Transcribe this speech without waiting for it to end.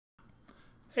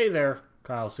Hey there,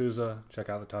 Kyle Souza. Check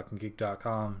out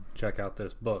thetalkinggeek.com. Check out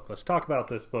this book. Let's talk about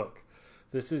this book.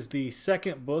 This is the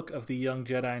second book of the Young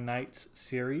Jedi Knights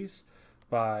series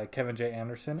by Kevin J.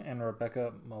 Anderson and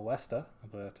Rebecca Moesta. I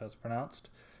believe that's how it's pronounced.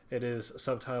 It is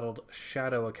subtitled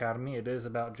Shadow Academy. It is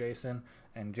about Jason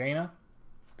and Jaina,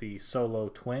 the Solo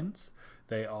twins.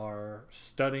 They are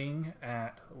studying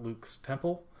at Luke's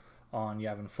temple on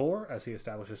Yavin 4 as he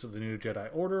establishes the new Jedi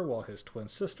Order, while his twin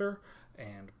sister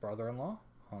and brother-in-law,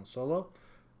 Han Solo,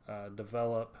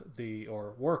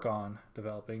 work on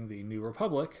developing the New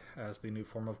Republic as the new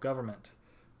form of government.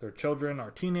 Their children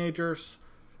are teenagers.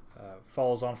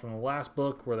 Follows on from the last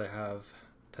book where they have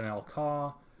Tenel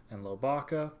Ka and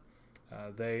Lobaka.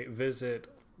 They visit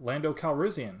Lando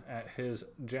Calrissian at his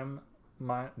gem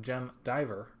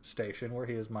diver station where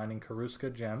he is mining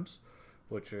Karuska gems,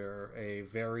 which are a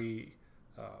very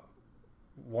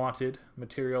wanted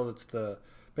material. It's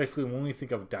basically, when we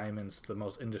think of diamonds, the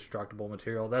most indestructible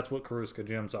material. That's what Karuska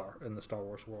gems are in the Star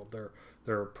Wars world.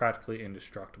 They're practically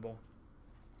indestructible.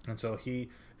 And so he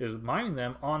is mining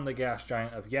them on the gas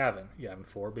giant of Yavin. Yavin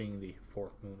 4 being the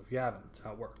fourth moon of Yavin. That's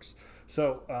how it works.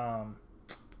 So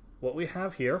what we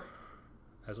have here,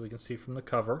 as we can see from the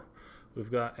cover,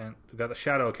 we've got the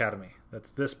Shadow Academy.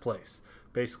 That's this place.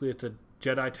 Basically, it's a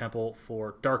Jedi temple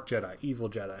for dark Jedi, evil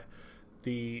Jedi.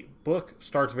 The book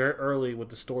starts very early with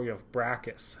the story of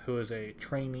Brakiss, who is a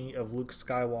trainee of Luke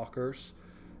Skywalker's,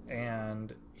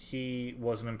 and he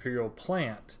was an Imperial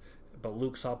plant, but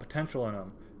Luke saw potential in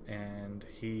him, and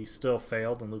he still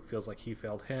failed, and Luke feels like he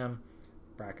failed him.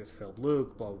 Brakiss failed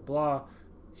Luke, blah, blah, blah.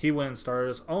 He went and started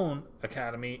his own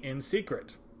academy in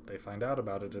secret. They find out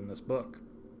about it in this book.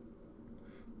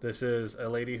 This is a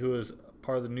lady who is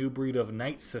part of the new breed of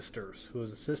Night Sisters who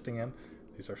is assisting him.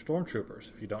 These are stormtroopers.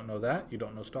 If you don't know that, you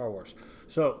don't know Star Wars.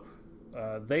 So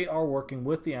they are working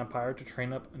with the Empire to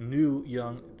train up new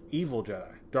young evil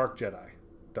Jedi,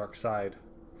 dark side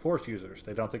Force users.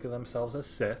 They don't think of themselves as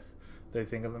Sith. They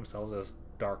think of themselves as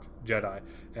dark Jedi.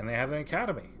 And they have an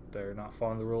academy. They're not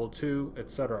following the rule of two,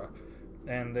 etc.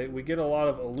 And we get a lot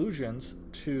of allusions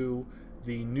to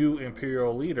the new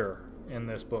Imperial leader in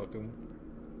this book. And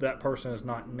that person is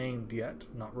not named yet,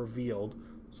 not revealed.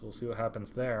 So we'll see what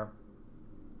happens there.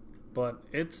 But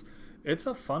it's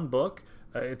a fun book.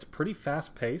 It's pretty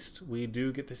fast-paced. We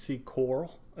do get to see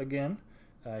Coral again.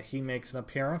 He makes an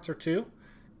appearance or two.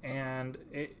 And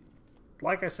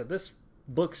like I said, this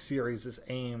book series is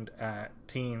aimed at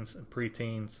teens and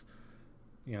preteens.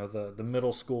 You know, the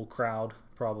middle school crowd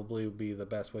probably would be the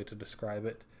best way to describe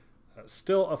it.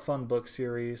 Still a fun book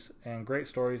series and great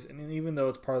stories. And even though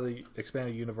it's part of the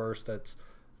expanded universe that's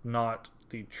not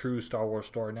the true Star Wars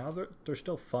story now, they're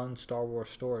still fun Star Wars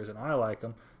stories, and I like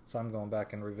them, so I'm going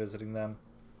back and revisiting them.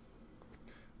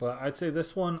 But I'd say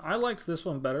I liked this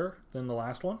one better than the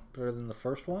last one, better than the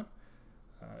first one.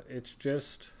 It's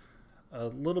just a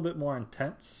little bit more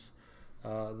intense.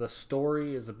 The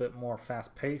story is a bit more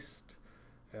fast-paced.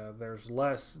 There's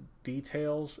less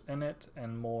details in it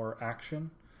and more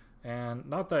action. And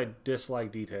not that I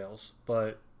dislike details,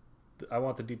 but I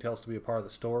want the details to be a part of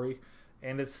the story.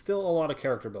 And it's still a lot of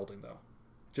character building, though.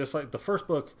 Just like the first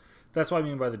book, that's what I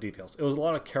mean by the details. It was a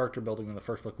lot of character building in the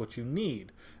first book, which you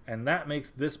need. And that makes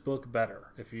this book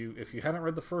better. If you hadn't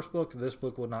read the first book, this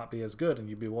book would not be as good. And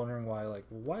you'd be wondering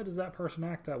why does that person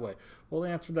act that way? Well,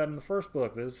 they answered that in the first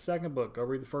book. There's the second book. Go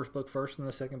read the first book first and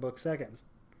the second book second.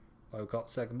 Why we call it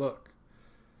the second book.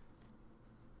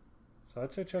 So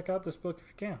I'd say check out this book if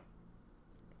you can.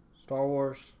 Star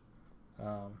Wars,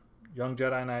 Young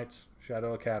Jedi Knights,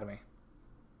 Shadow Academy.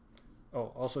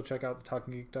 Oh, also check out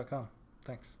thetalkinggeek.com.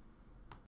 Thanks.